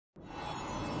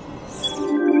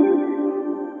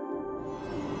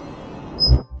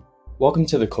Welcome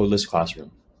to the Codeless classroom.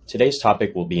 Today's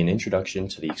topic will be an introduction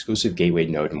to the exclusive gateway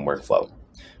node and workflow.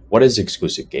 What is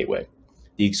exclusive gateway?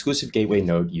 The exclusive gateway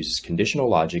node uses conditional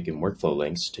logic and workflow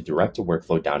links to direct a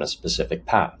workflow down a specific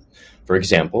path. For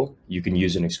example, you can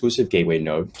use an exclusive gateway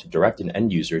node to direct an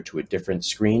end user to a different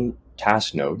screen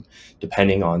task node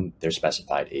depending on their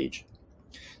specified age.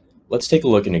 Let's take a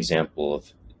look at an example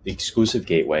of the exclusive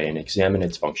gateway and examine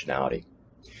its functionality.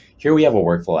 Here we have a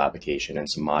workflow application and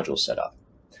some modules set up.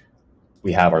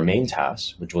 We have our main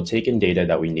task, which will take in data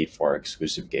that we need for our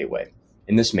exclusive gateway.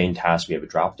 In this main task, we have a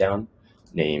dropdown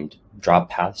named Drop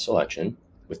Path Selection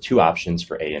with two options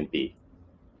for A and B.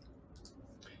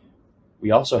 We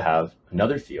also have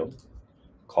another field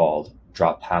called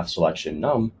Drop Path Selection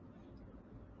Num.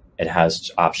 It has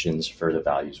options for the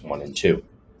values 1 and 2.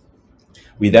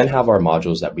 We then have our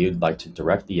modules that we would like to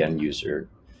direct the end user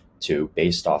to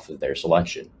based off of their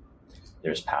selection.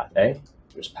 There's Path A,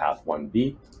 there's Path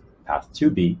 1B, Path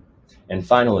 2B, and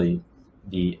finally,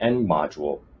 the end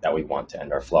module that we want to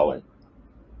end our flow in.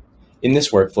 In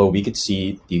this workflow, we could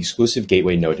see the exclusive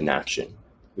gateway node in action.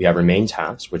 We have our main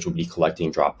task, which will be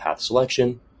collecting drop path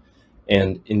selection.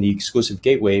 And in the exclusive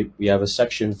gateway, we have a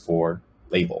section for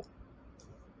label.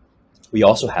 We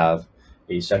also have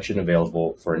a section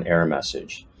available for an error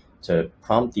message to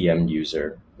prompt the end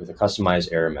user with a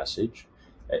customized error message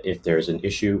if there's an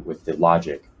issue with the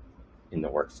logic in the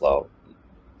workflow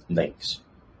links.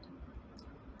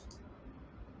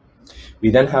 We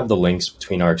then have the links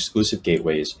between our exclusive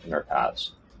gateways and our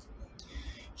paths.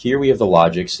 Here we have the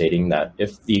logic stating that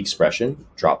if the expression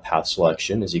drop path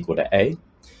selection is equal to A,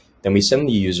 then we send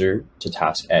the user to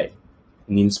task A.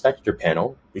 In the inspector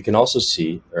panel, we can also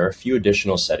see there are a few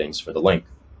additional settings for the link.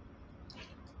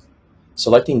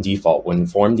 Selecting default will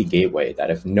inform the gateway that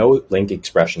if no link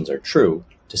expressions are true,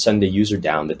 to send the user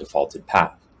down the defaulted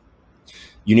path.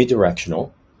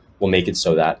 Unidirectional will make it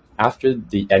so that after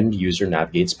the end user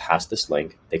navigates past this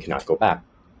link, they cannot go back.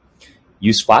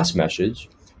 Use flash message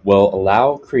will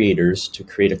allow creators to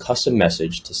create a custom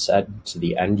message to send to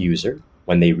the end user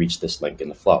when they reach this link in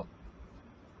the flow.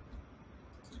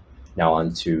 Now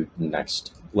on to the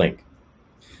next link.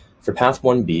 For path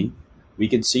 1B, we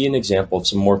could see an example of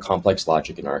some more complex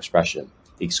logic in our expression.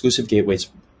 The exclusive gateway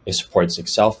supports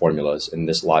Excel formulas in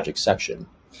this logic section.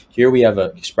 Here we have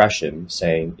an expression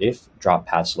saying if drop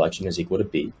path selection is equal to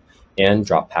B and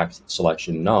drop path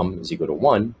selection num is equal to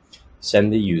 1,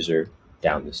 send the user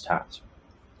down this task.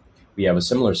 We have a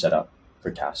similar setup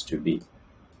for task 2B.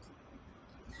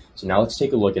 So now let's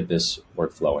take a look at this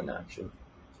workflow in action.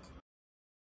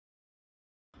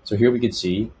 So here we can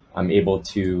see I'm able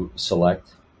to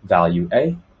select value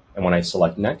A, and when I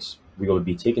select next, we will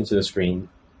be taken to the screen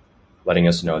letting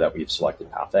us know that we've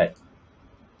selected path A.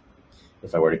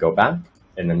 If I were to go back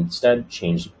and then instead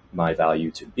change my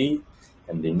value to B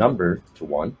and the number to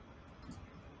 1,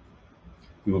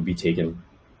 we will be taken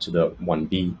to the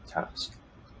 1B task.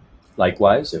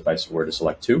 Likewise, if I were to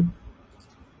select 2,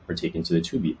 we're taken to the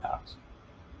 2B task.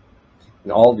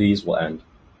 And all of these will end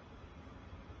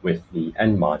with the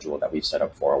end module that we've set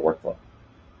up for our workflow.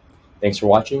 Thanks for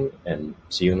watching, and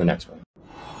see you in the next one.